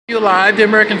You live, the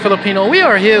American Filipino. We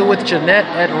are here with Jeanette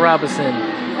at Robinson.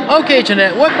 Okay,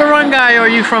 Jeanette, what barangay are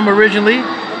you from originally?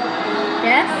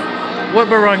 Yes? What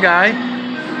barangay? I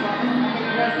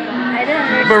don't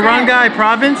understand. Barangay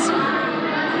province?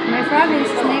 My province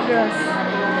is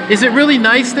Negros. Is it really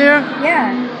nice there?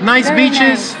 Yeah. Nice very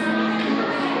beaches?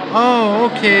 Nice. Oh,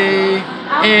 okay.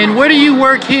 And where do you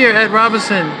work here at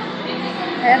Robinson?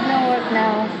 I have no work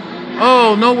now.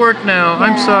 Oh, no work now.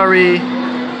 I'm Yeah. sorry.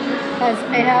 Because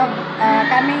I have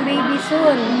coming baby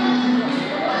soon.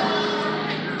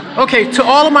 Okay, to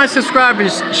all of my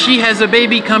subscribers, she has a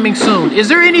baby coming soon. Is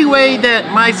there any way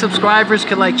that my subscribers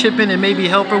could like chip in and maybe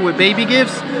help her with baby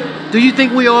gifts? Do you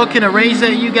think we all can arrange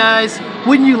that, you guys?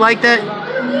 Wouldn't you like that?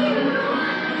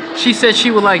 She said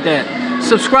she would like that.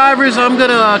 Subscribers, I'm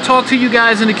gonna talk to you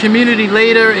guys in the community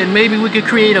later and maybe we could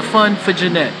create a fund for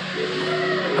Jeanette.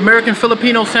 American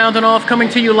Filipino sounding off, coming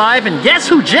to you live, and guess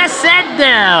who just sat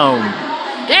down?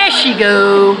 There she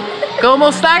go.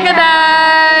 Kumusta ka,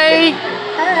 Day?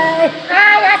 Hi!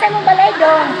 Hi! Asan mo balay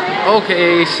dong?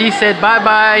 Okay, she said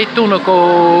bye-bye,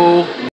 Tunako.